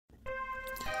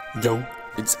Yo,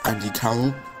 it's Andy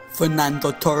Carroll.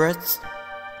 Fernando Torres.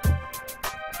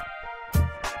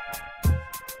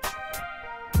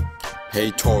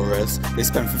 Hey Torres, they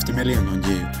spent 50 million on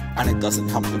you, and it doesn't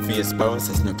help that Villas-Boas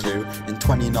has no clue. In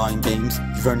 29 games,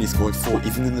 you've only scored 4,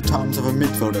 even in the terms of a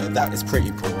midfielder, that is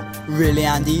pretty poor. Really,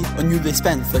 Andy? On you they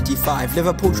spent 35.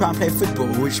 Liverpool try and play football,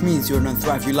 which means you don't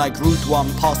thrive. You like route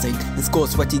one passing and score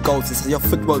sweaty goals. It says your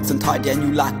footwork's untidy and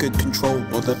you lack good control.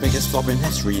 You're the biggest flop in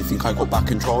history, you think I got back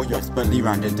control? You expertly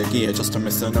ran into gear just to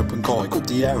miss an open goal. I got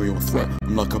the aerial threat,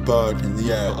 I'm like a bird in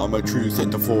the air. I'm a true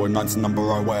centre forward, 9's the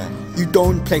number I wear. You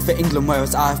don't play for England,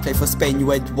 whereas I've played for Spain.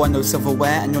 You had won no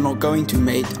silverware and you're not going to,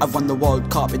 mate. I've won the World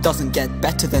Cup, it doesn't get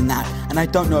better than that. And I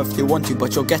don't know if you want to,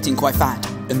 but you're getting quite fat.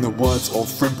 In the words of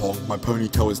Frimpong, my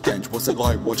ponytail is dench. What's it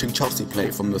like watching Chelsea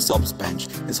play from the subs bench?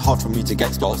 It's hard for me to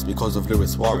get starts because of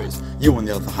Luis Suarez. You on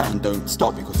the other hand don't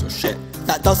start because you're shit.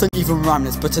 That doesn't even rhyme,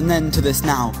 let's put an end to this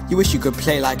now. You wish you could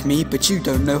play like me, but you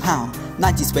don't know how.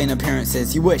 90 Spain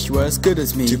appearances, you wish you were as good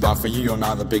as me. Too bad for you, you're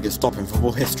now the biggest stop in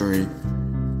football history.